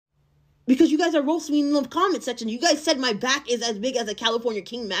Because you guys are roasting me in the comment section. You guys said my back is as big as a California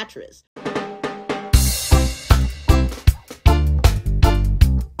King mattress.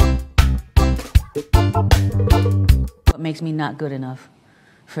 What makes me not good enough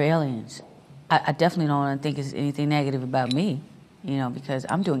for aliens? I definitely don't want to think it's anything negative about me, you know, because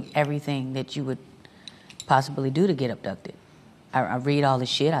I'm doing everything that you would possibly do to get abducted. I read all the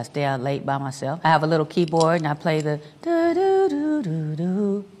shit. I stay out late by myself. I have a little keyboard and I play the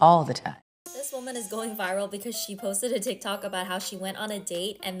do-do-do-do-do all the time. This woman is going viral because she posted a TikTok about how she went on a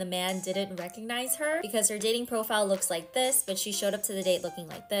date and the man didn't recognize her because her dating profile looks like this, but she showed up to the date looking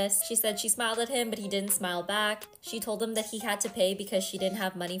like this. She said she smiled at him, but he didn't smile back. She told him that he had to pay because she didn't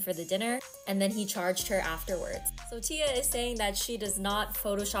have money for the dinner, and then he charged her afterwards. So Tia is saying that she does not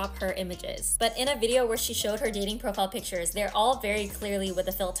Photoshop her images. But in a video where she showed her dating profile pictures, they're all very clearly with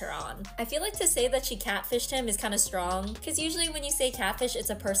a filter on. I feel like to say that she catfished him is kind of strong, because usually when you say catfish,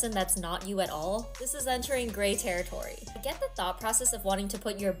 it's a person that's not you at all. This is entering gray territory. I get the thought process of wanting to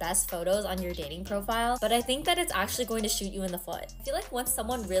put your best photos on your dating profile, but I think that it's actually going to shoot you in the foot. I feel like once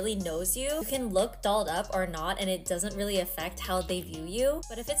someone really knows you, you can look dolled up or not, and it doesn't really affect how they view you.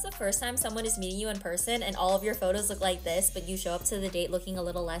 But if it's the first time someone is meeting you in person and all of your photos look like this, but you show up to the date looking a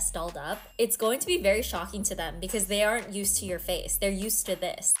little less dolled up, it's going to be very shocking to them because they aren't used to your face. They're used to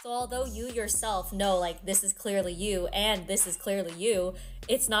this. So although you yourself know like this is clearly you and this is clearly you,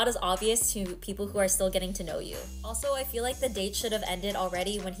 it's not as obvious to people who are still getting to know you. Also, I feel like the date should have ended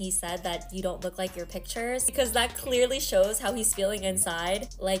already when he said that you don't look like your pictures, because that clearly shows how he's feeling inside.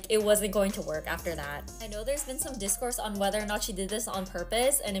 Like, it wasn't going to work after that. I know there's been some discourse on whether or not she did this on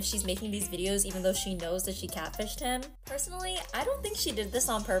purpose and if she's making these videos even though she knows that she catfished him. Personally, I don't think she did this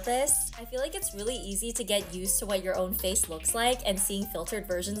on purpose. I feel like it's really easy to get used to what your own face looks like and seeing filtered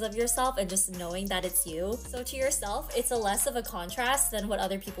versions of yourself and just knowing that it's you. So to yourself, it's a less of a contrast than what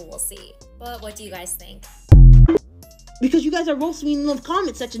other people will see. But what do you guys think? Because you guys are roasting me in the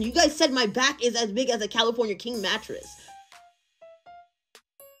comment section. You guys said my back is as big as a California King mattress.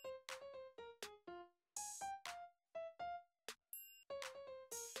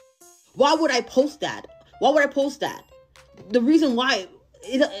 Why would I post that? Why would I post that? The reason why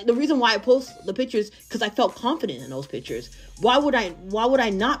I post the pictures because I felt confident in those pictures. Why would I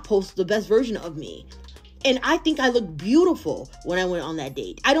not post the best version of me? And I think I look beautiful when I went on that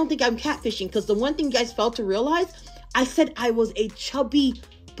date. I don't think I'm catfishing because the one thing you guys failed to realize, I said I was a chubby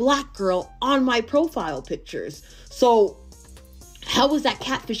black girl on my profile pictures. So how was that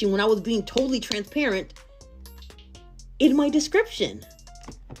catfishing when I was being totally transparent in my description?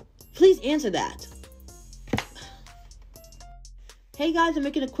 Please answer that. Hey guys, I'm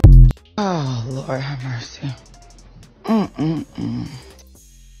making a quick... Oh, Lord have mercy.